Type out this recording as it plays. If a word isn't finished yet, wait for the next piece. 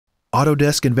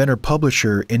Autodesk Inventor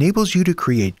Publisher enables you to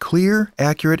create clear,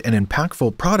 accurate, and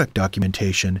impactful product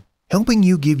documentation, helping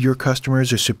you give your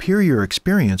customers a superior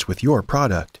experience with your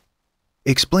product.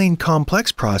 Explain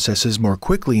complex processes more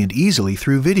quickly and easily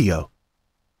through video.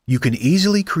 You can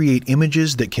easily create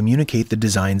images that communicate the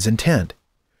design's intent.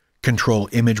 Control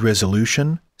image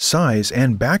resolution, size,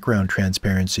 and background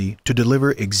transparency to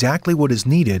deliver exactly what is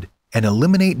needed and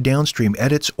eliminate downstream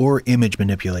edits or image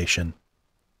manipulation.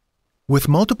 With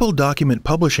multiple document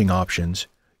publishing options,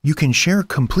 you can share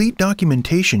complete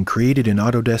documentation created in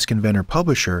Autodesk Inventor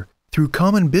Publisher through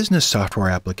common business software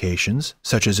applications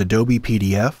such as Adobe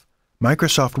PDF,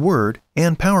 Microsoft Word,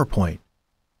 and PowerPoint.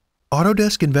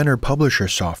 Autodesk Inventor Publisher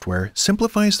software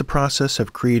simplifies the process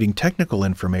of creating technical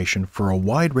information for a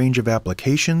wide range of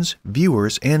applications,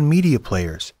 viewers, and media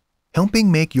players,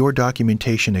 helping make your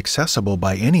documentation accessible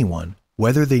by anyone,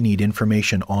 whether they need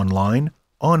information online,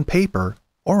 on paper,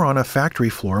 or on a factory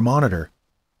floor monitor.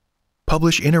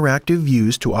 Publish interactive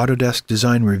views to Autodesk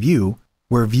Design Review,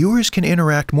 where viewers can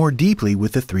interact more deeply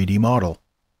with the 3D model.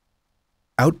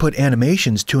 Output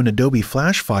animations to an Adobe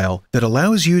Flash file that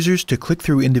allows users to click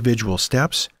through individual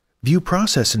steps, view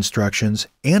process instructions,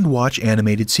 and watch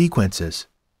animated sequences.